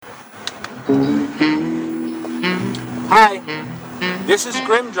Hi, this is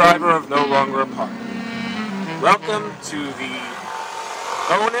Grim Driver of No Longer Apart. Welcome to the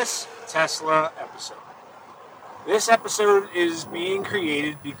bonus Tesla episode. This episode is being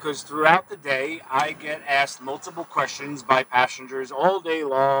created because throughout the day I get asked multiple questions by passengers all day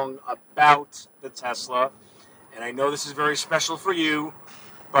long about the Tesla. And I know this is very special for you,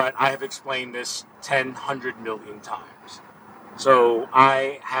 but I have explained this 100 million times. So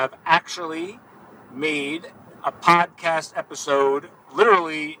I have actually made a podcast episode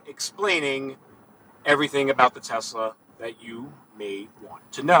literally explaining everything about the Tesla that you may want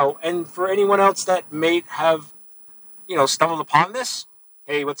to know. And for anyone else that may have, stumbled upon this,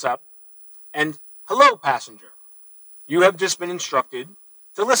 hey, what's up? And hello, passenger. You have just been instructed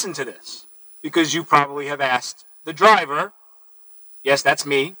to listen to this because you probably have asked the driver, yes, that's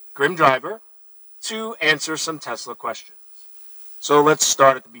me, Grim Driver, to answer some Tesla questions. So let's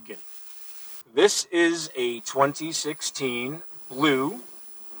start at the beginning. This is a 2016 blue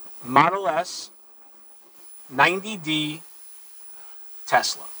Model S 90D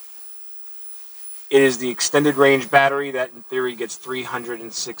Tesla. It is the extended range battery that in theory gets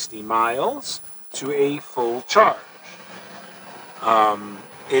 360 miles to a full charge.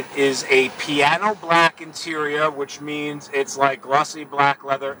 It is a piano black interior, which means it's like glossy black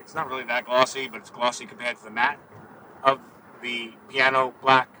leather. It's not really that glossy, but it's glossy compared to the matte of the piano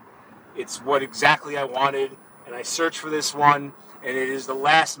black. It's what exactly I wanted, and I searched for this one, and it is the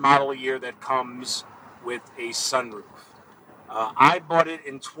last model year that comes with a sunroof. I bought it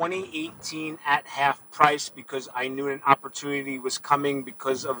in 2018 at half price because I knew an opportunity was coming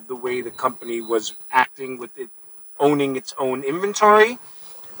because of the way the company was acting with it owning its own inventory.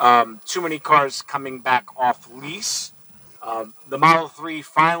 Too many cars coming back off lease. The Model 3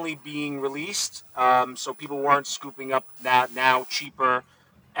 finally being released, so people weren't scooping up now cheaper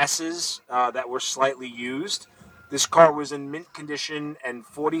S's that were slightly used. This car was in mint condition, and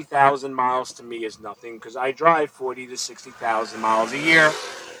 40,000 miles to me is nothing because I drive 40 to 60,000 miles a year.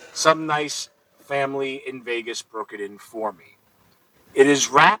 Some nice family in Vegas broke it in for me. It is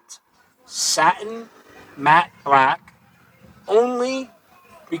wrapped satin matte black only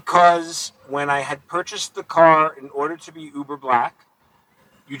because when I had purchased the car in order to be uber black,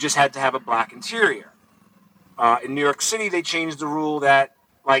 you just had to have a black interior. In New York City, they changed the rule that,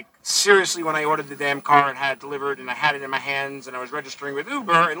 seriously, when I ordered the damn car and had it delivered and I had it in my hands and I was registering with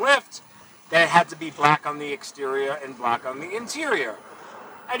Uber and Lyft, that it had to be black on the exterior and black on the interior.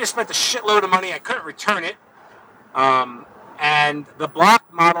 I just spent a shitload of money. I couldn't return it. And the black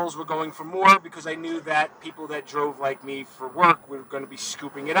models were going for more because I knew that people that drove like me for work were going to be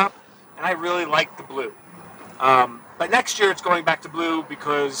scooping it up. And I really liked the blue. But next year it's going back to blue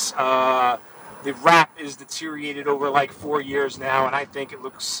because the wrap is deteriorated over 4 years now, and I think it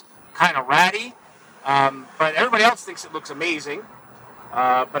looks kind of ratty. But everybody else thinks it looks amazing.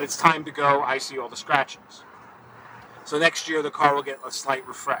 But it's time to go. I see all the scratches. So next year the car will get a slight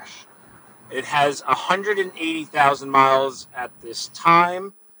refresh. It has 180,000 miles at this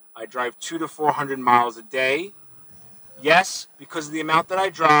time. I drive 200 to 400 miles a day. Yes, because of the amount that I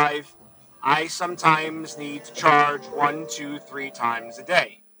drive, I sometimes need to charge 1, 2, 3 times a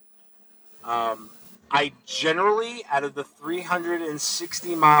day. I generally, out of the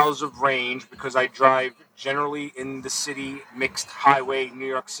 360 miles of range, because I drive generally in the city, mixed highway, New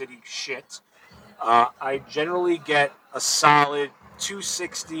York City shit, I generally get a solid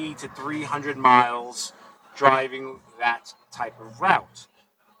 260 to 300 miles driving that type of route.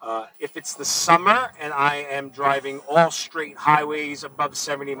 If it's the summer and I am driving all straight highways above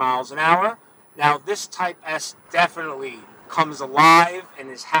 70 miles an hour, now this Type S definitely comes alive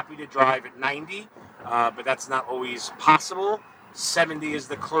and is happy to drive at 90, but that's not always possible. 70 is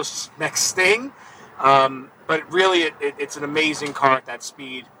the closest next thing, but really it's an amazing car at that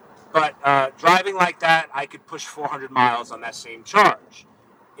speed. But driving like that, I could push 400 miles on that same charge.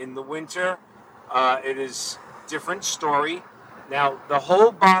 In the winter, it is a different story. Now, the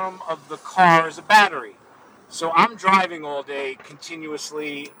whole bottom of the car is a battery. So I'm driving all day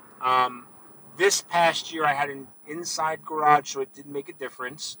continuously. This past year, I had an inside garage, so it didn't make a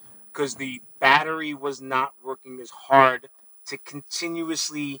difference because the battery was not working as hard to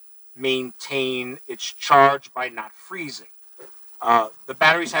continuously maintain its charge by not freezing. The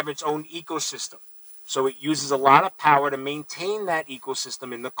batteries have its own ecosystem, so it uses a lot of power to maintain that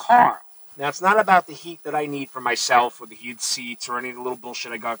ecosystem in the car. Now, it's not about the heat that I need for myself or the heated seats or any of the little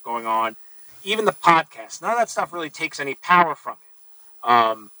bullshit I got going on. Even the podcast, none of that stuff really takes any power from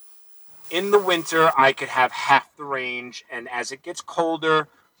it. In the winter, I could have half the range, and as it gets colder,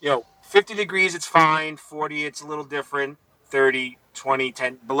 50 degrees, it's fine. 40, it's a little different. 30, 20,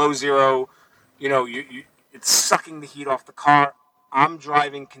 10, below zero, it's sucking the heat off the car. I'm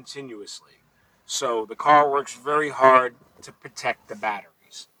driving continuously. So the car works very hard to protect the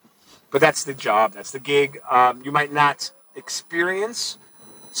batteries. But that's the job, that's the gig. You might not experience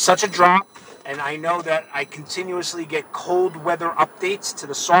such a drop, and I know that I continuously get cold weather updates to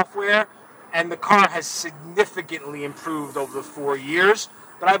the software, and the car has significantly improved over the 4 years,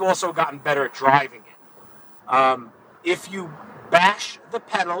 but I've also gotten better at driving it. If you bash the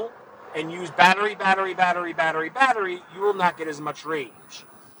pedal and use battery, you will not get as much range.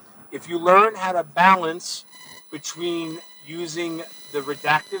 If you learn how to balance between using the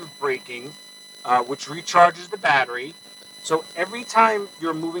reductive braking, which recharges the battery, so every time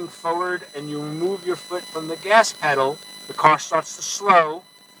you're moving forward and you remove your foot from the gas pedal, the car starts to slow,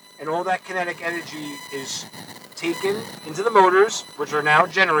 and all that kinetic energy is taken into the motors, which are now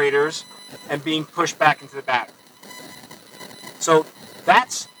generators, and being pushed back into the battery. So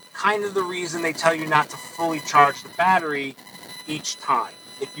that's kind of the reason they tell you not to fully charge the battery each time.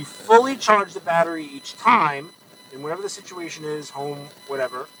 If you fully charge the battery each time, in whatever the situation is, home,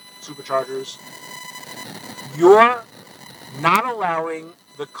 whatever, superchargers, you're not allowing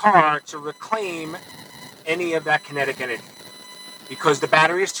the car to reclaim any of that kinetic energy. Because the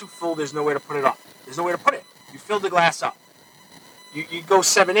battery is too full, there's nowhere to put it up. There's nowhere to put it. You fill the glass up. You go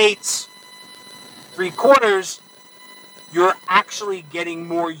 7/8, 3/4, you're actually getting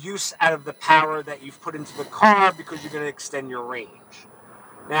more use out of the power that you've put into the car because you're going to extend your range.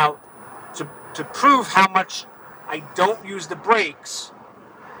 Now, to prove how much I don't use the brakes,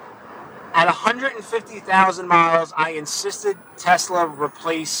 at 150,000 miles, I insisted Tesla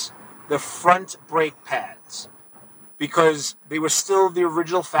replace the front brake pads because they were still the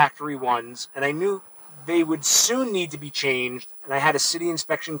original factory ones, and I knew they would soon need to be changed, and I had a city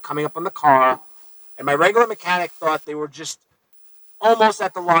inspection coming up on the car, and my regular mechanic thought they were just almost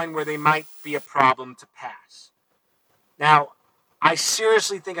at the line where they might be a problem to pass. Now, I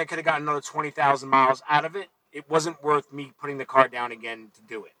seriously think I could have gotten another 20,000 miles out of it. It wasn't worth me putting the car down again to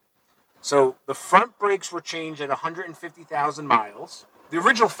do it. So the front brakes were changed at 150,000 miles, the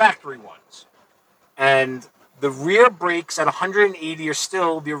original factory ones. And the rear brakes at 180 are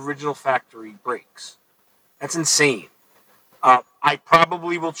still the original factory brakes. That's insane. I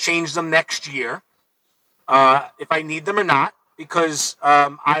probably will change them next year if I need them or not, because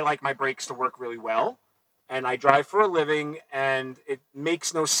I like my brakes to work really well. And I drive for a living, and it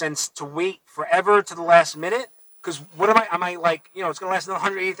makes no sense to wait forever to the last minute. Because what am I like, it's going to last another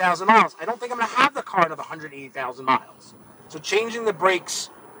 180,000 miles. I don't think I'm going to have the car another 180,000 miles. So changing the brakes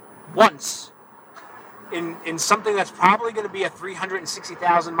once in something that's probably going to be a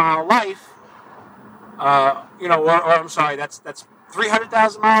 360,000 mile life, or I'm sorry, that's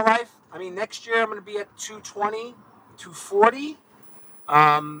 300,000 mile life. I mean, next year I'm going to be at 220, 240,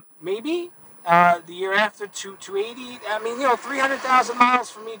 maybe. The year after, 280. I mean, 300,000 miles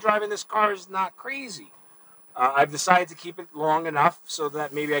for me driving this car is not crazy. I've decided to keep it long enough so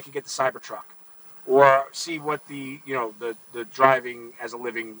that maybe I could get the Cybertruck, or see what the driving as a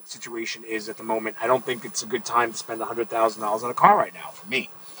living situation is at the moment. I don't think it's a good time to spend $100,000 on a car right now for me.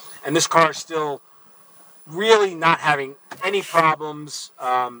 And this car is still really not having any problems.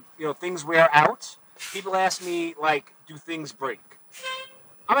 Things wear out. People ask me, like, do things break?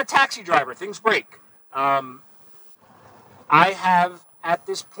 I'm a taxi driver. Things break. I have, at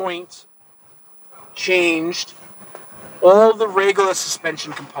this point, changed all the regular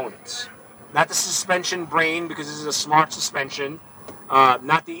suspension components. Not the suspension brain, because this is a smart suspension.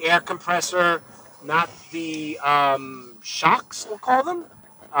 Not the air compressor. Not the shocks, we'll call them.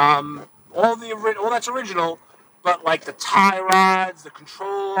 All that's original, but like the tie rods, the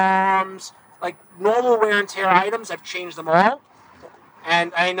control arms, like normal wear and tear items, I've changed them all.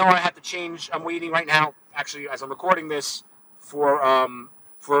 And I know I have to change. I'm waiting right now, actually, as I'm recording this, for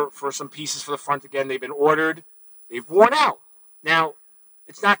some pieces for the front again. They've been ordered. They've worn out. Now,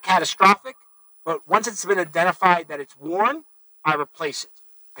 it's not catastrophic, but once it's been identified that it's worn, I replace it.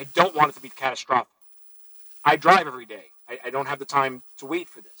 I don't want it to be catastrophic. I drive every day. I don't have the time to wait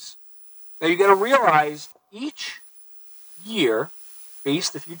for this. Now, you got to realize each year,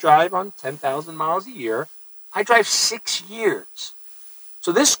 based if you drive on 10,000 miles a year, I drive 6 years.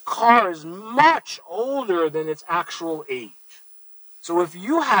 So this car is much older than its actual age. So if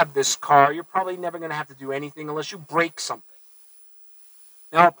you have this car, you're probably never going to have to do anything unless you break something.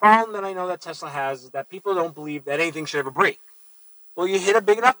 Now, a problem that I know that Tesla has is that people don't believe that anything should ever break. Well, you hit a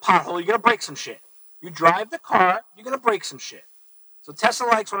big enough pothole, you're going to break some shit. You drive the car, you're going to break some shit. So Tesla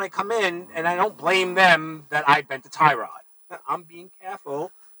likes when I come in, and I don't blame them that I bent a tie rod. I'm being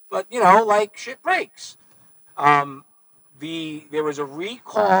careful, but, shit breaks. There was a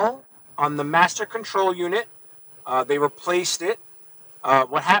recall on the master control unit. They replaced it.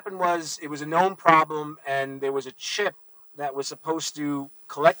 What happened was it was a known problem, and there was a chip that was supposed to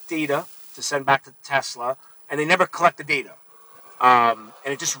collect data to send back to Tesla, and they never collect the data. And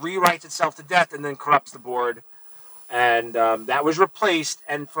it just rewrites itself to death and then corrupts the board. And that was replaced.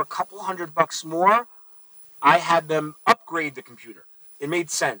 And for a couple $100 more, I had them upgrade the computer. It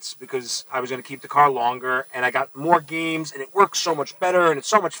made sense because I was going to keep the car longer, and I got more games, and it works so much better, and it's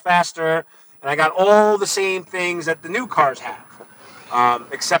so much faster, and I got all the same things that the new cars have,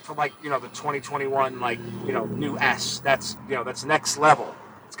 except for the 2021 new S. That's next level.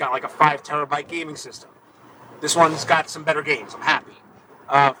 It's got like a 5 terabyte gaming system. This one's got some better games. I'm happy.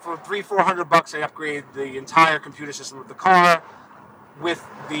 For $300-400, I upgraded the entire computer system of the car with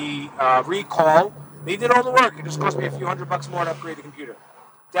the recall. They did all the work. It just cost me a few $100 more to upgrade the computer.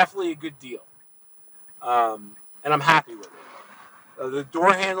 Definitely a good deal. And I'm happy with it. The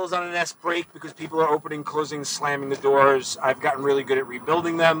door handles on an S break because people are opening, closing, slamming the doors. I've gotten really good at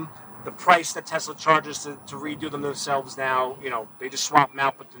rebuilding them. The price that Tesla charges to redo them themselves now, they just swap them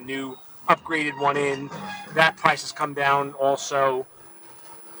out, put the new upgraded one in. That price has come down also.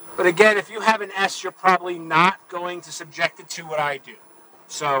 But again, if you have an S, you're probably not going to subject it to what I do.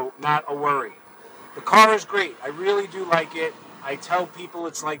 So, not a worry. The car is great. I really do like it. I tell people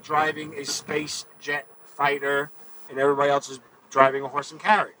it's like driving a space jet fighter and everybody else is driving a horse and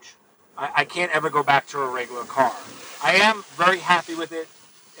carriage. I can't ever go back to a regular car. I am very happy with it.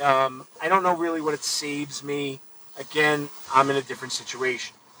 I don't know really what it saves me. Again, I'm in a different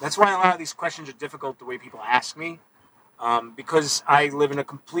situation. That's why a lot of these questions are difficult the way people ask me. Because I live in a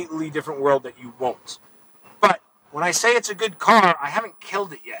completely different world that you won't. But when I say it's a good car, I haven't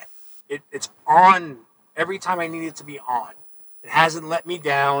killed it yet. It's on every time I need it to be on. It hasn't let me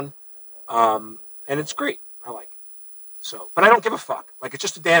down, and it's great. I like it. So, but I don't give a fuck. Like, it's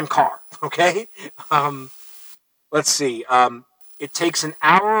just a damn car, okay? Let's see. It takes an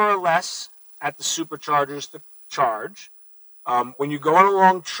hour or less at the superchargers to charge. When you go on a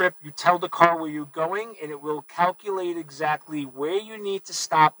long trip, you tell the car where you're going, and it will calculate exactly where you need to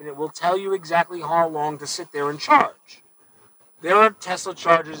stop, and it will tell you exactly how long to sit there and charge. There are Tesla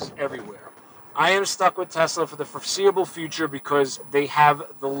chargers everywhere. I am stuck with Tesla for the foreseeable future because they have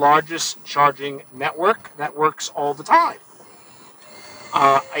the largest charging network that works all the time.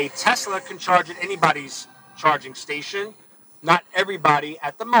 A Tesla can charge at anybody's charging station. Not everybody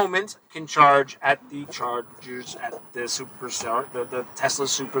at the moment can charge at the chargers at the the Tesla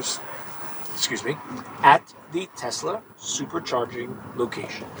at the Tesla supercharging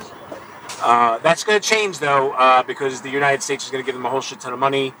locations. That's going to change though, because the United States is going to give them a whole shit ton of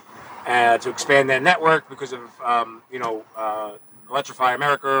money to expand their network because of Electrify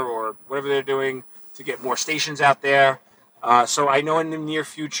America or whatever they're doing to get more stations out there. So I know in the near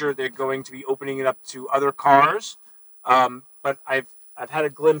future they're going to be opening it up to other cars. But I've had a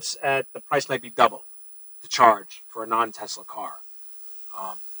glimpse at the price might be double to charge for a non-Tesla car.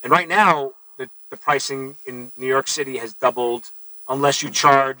 And right now, the pricing in New York City has doubled unless you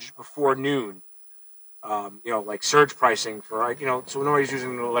charge before noon. Like surge pricing for, so nobody's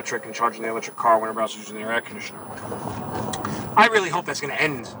using the electric and charging the electric car when everybody else is using their air conditioner. I really hope that's going to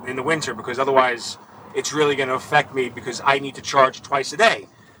end in the winter because otherwise it's really going to affect me because I need to charge twice a day.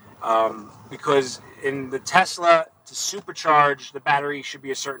 Because in the Tesla, to supercharge, the battery should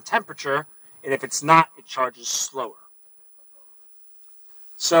be a certain temperature, and if it's not, it charges slower.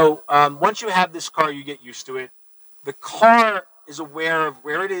 So once you have this car, you get used to it. The car is aware of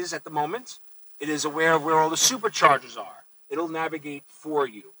where it is at the moment. It is aware of where all the superchargers are. It'll navigate for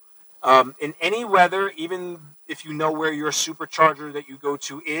you. In any weather, even if you know where your supercharger that you go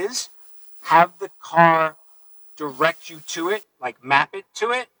to is, have the car direct you to it, like map it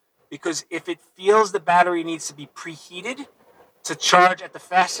to it, because if it feels the battery needs to be preheated to charge at the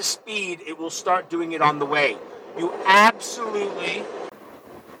fastest speed, it will start doing it on the way. You absolutely...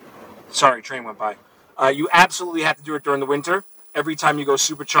 Sorry, train went by. You absolutely have to do it during the winter. Every time you go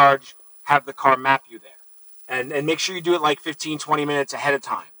supercharge, have the car map you there. And make sure you do it like 15, 20 minutes ahead of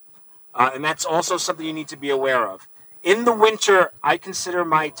time. And that's also something you need to be aware of. In the winter, I consider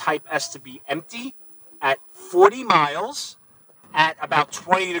my Type S to be empty at 40 miles at about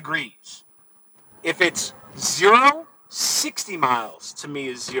 20 degrees. If it's 60 miles to me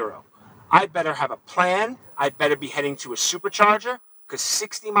is zero. I better have a plan. I better be heading to a supercharger because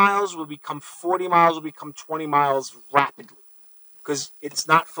 60 miles will become 40 miles, will become 20 miles rapidly because it's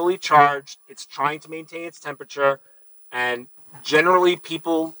not fully charged. It's trying to maintain its temperature. And generally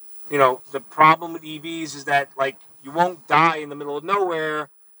people, the problem with EVs is that like you won't die in the middle of nowhere.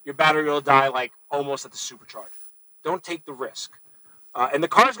 Your battery will die like almost at the supercharger. Don't take the risk. And the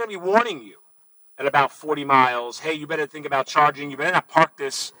car is going to be warning you at about 40 miles, hey, you better think about charging. You better not park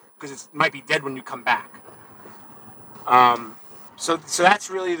this because it might be dead when you come back. So that's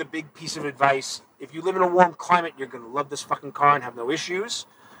really the big piece of advice. If you live in a warm climate, you're going to love this fucking car and have no issues.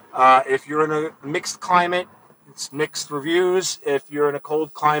 If you're in a mixed climate, it's mixed reviews. If you're in a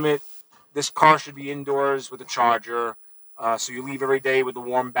cold climate, this car should be indoors with a charger. So you leave every day with a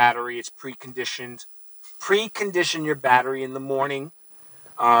warm battery. It's preconditioned. Precondition your battery in the morning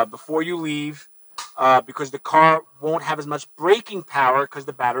before you leave because the car won't have as much braking power because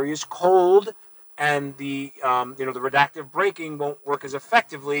the battery is cold and the the reductive braking won't work as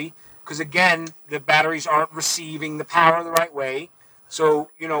effectively because again the batteries aren't receiving the power the right way. So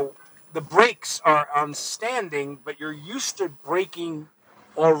the brakes are on standing, but you're used to braking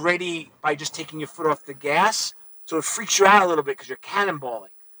already by just taking your foot off the gas. So it freaks you out a little bit because you're cannonballing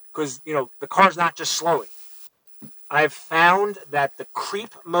because the car's not just slowing. I've found that the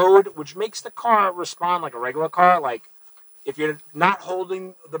creep mode, which makes the car respond like a regular car, like if you're not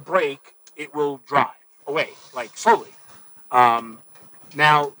holding the brake, it will drive away, like slowly.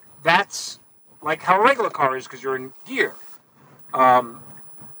 Now, that's like how a regular car is because you're in gear.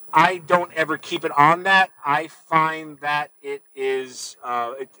 I don't ever keep it on that. I find that it is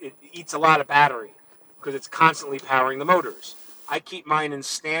it eats a lot of battery because it's constantly powering the motors. I keep mine in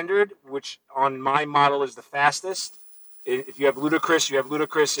standard, which on my model is the fastest. If you have Ludicrous, you have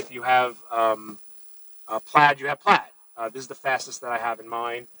Ludicrous. If you have Plaid, you have Plaid. This is the fastest that I have in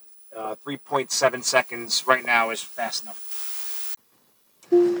mine. 3.7 seconds right now is fast enough.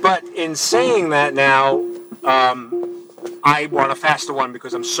 But in saying that now, I want a faster one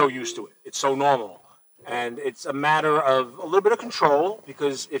because I'm so used to it. It's so normal. And it's a matter of a little bit of control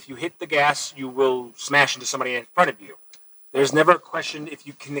because if you hit the gas, you will smash into somebody in front of you. There's never a question if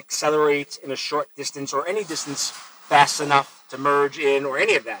you can accelerate in a short distance or any distance fast enough to merge in or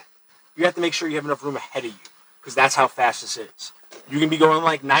any of that. You have to make sure you have enough room ahead of you because that's how fast this is. You can be going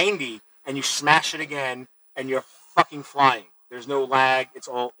like 90 and you smash it again and you're fucking flying. There's no lag. It's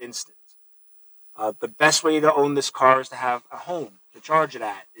all instant. The best way to own this car is to have a home to charge it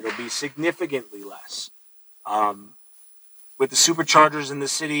at. It'll be significantly less. With the superchargers in the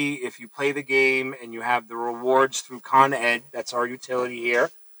city, if you play the game and you have the rewards through Con Ed, that's our utility here,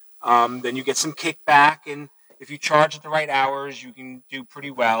 then you get some kickback. And if you charge at the right hours, you can do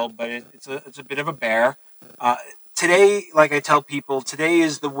pretty well. But it's a bit of a bear. Today, like I tell people, today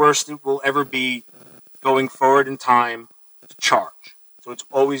is the worst it will ever be going forward in time to charge. So it's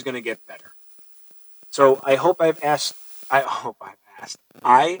always going to get better. So I hope I've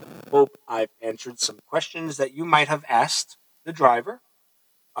answered some questions that you might have asked the driver.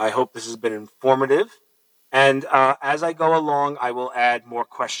 I hope this has been informative. And as I go along, I will add more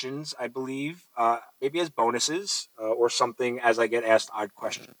questions, I believe, maybe as bonuses or something as I get asked odd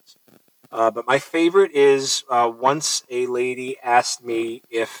questions. But my favorite is once a lady asked me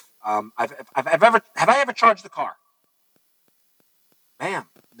if have I ever charged the car? Ma'am,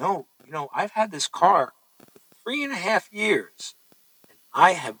 no. I've had this car for 3.5 years.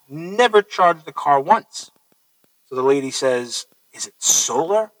 I have never charged the car once. So the lady says, is it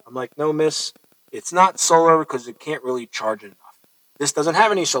solar? I'm like, no, miss. It's not solar because it can't really charge enough. This doesn't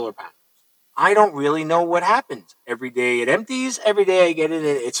have any solar panels. I don't really know what happens. Every day it empties. Every day I get in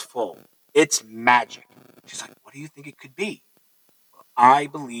it, it's full. It's magic. She's like, what do you think it could be? Well, I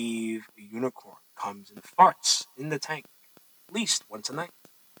believe a unicorn comes and farts in the tank at least once a night.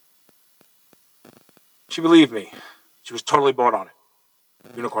 She believed me. She was totally bought on it.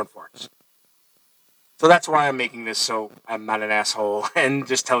 Unicorn farts. So that's why I'm making this so I'm not an asshole and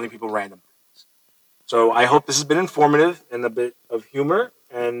just telling people random things. So I hope this has been informative and a bit of humor.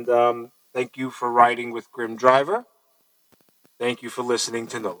 And thank you for riding with Grim Driver. Thank you for listening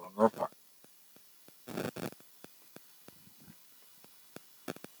to No Longer